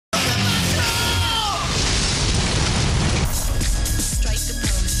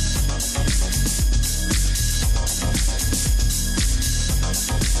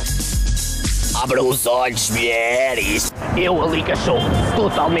Abra os olhos, mulheres. Eu, a Licas, sou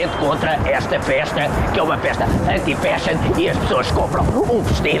totalmente contra esta festa, que é uma festa anti-fashion, e as pessoas compram um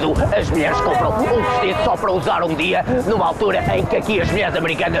vestido, as mulheres compram um vestido só para usar um dia, numa altura em que aqui as mulheres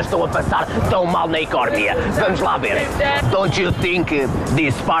americanas estão a passar tão mal na economia. Vamos lá ver. Don't you think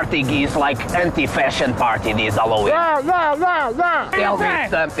this party is like anti-fashion party this Halloween? Tell me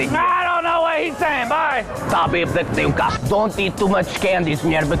something. I don't know what he's saying, bye. Está bêbada que tem um carro. Don't eat too much candies,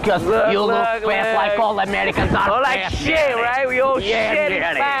 mulher, because you look fat like all Americans are Well, like fat. shit, right? We all shit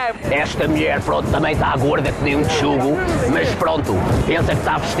mulher. fat. Esta mulher, pronto, também está gorda que nem um chugo, mas pronto, pensa que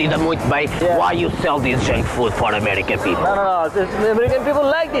está vestida muito bem. Why you sell this junk food for American people? No. The American people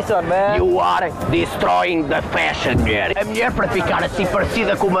like this one, man. You are destroying the fashion, mulher. A mulher, para ficar assim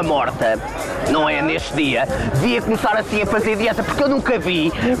parecida com uma morta, não é neste dia, devia começar assim a fazer dieta, porque eu nunca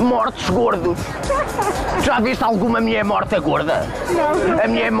vi mortos gordos. Já viste alguma mulher morta gorda? Não. A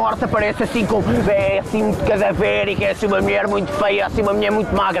mulher morta parece assim é assim muito cadavérica, é assim uma mulher muito feia, assim uma mulher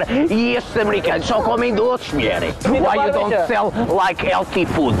muito magra. E estes americanos só comem doces, mulher. Why you don't sell like healthy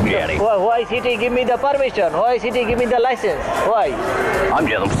food, mulher? Why city give me the permission? Why city give me the license? Why? Ah,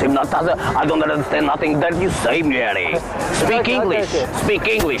 mulher, não percebo nada. I don't understand nothing that you say, mulher. Speak English. Speak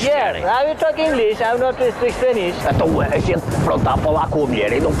English, Yeah, mulher. I will talk English. I will not speak Spanish. Então a gente, pronto, está a falar com a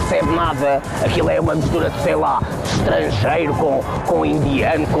mulher e não percebe nada. Aquilo é uma mistura de, sei lá, estrangeiro com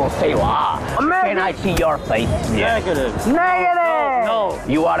indiano, com sei lá. Can I see your face? Negative. No.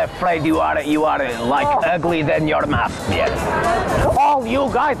 You are afraid you are like ugly than your mask, yeah. All you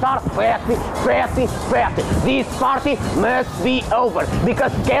guys are fat. This party must be over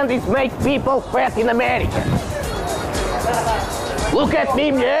because candies make people fat in America. Look at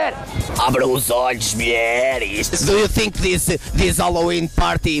me, mulher. Abra os olhos, mulheres. Do you think this Halloween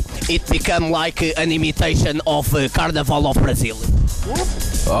party it become like an imitation of Carnival of Brazil?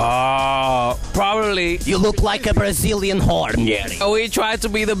 Probably. You look like a Brazilian whore, mulher. We try to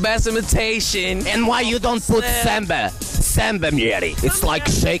be the best imitation. And why you don't put samba? Samba, mulher. It's like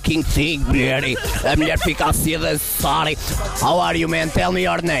shaking thing, mulher. A mulher fica assim a dançar. How are you, man? Tell me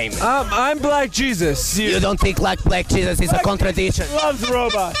your name. I'm Black Jesus. You don't think like Black Jesus is a contradiction? Loves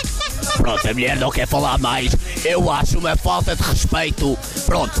robots. Pronto, a mulher não quer falar mais. Eu acho uma falta de respeito.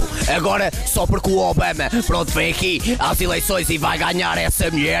 Pronto, agora só porque o Obama, pronto, vem aqui às eleições e vai ganhar essa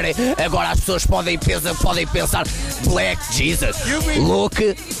mulher, agora as pessoas podem pensar Black Jesus. Look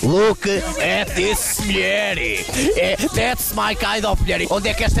at this mulher. That's my kind of mulher. Onde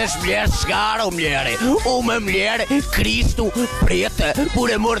é que estas mulheres chegaram, mulher? Uma mulher Cristo preta,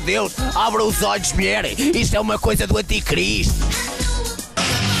 por amor de Deus, abra os olhos, mulher. Isto é uma coisa do anticristo.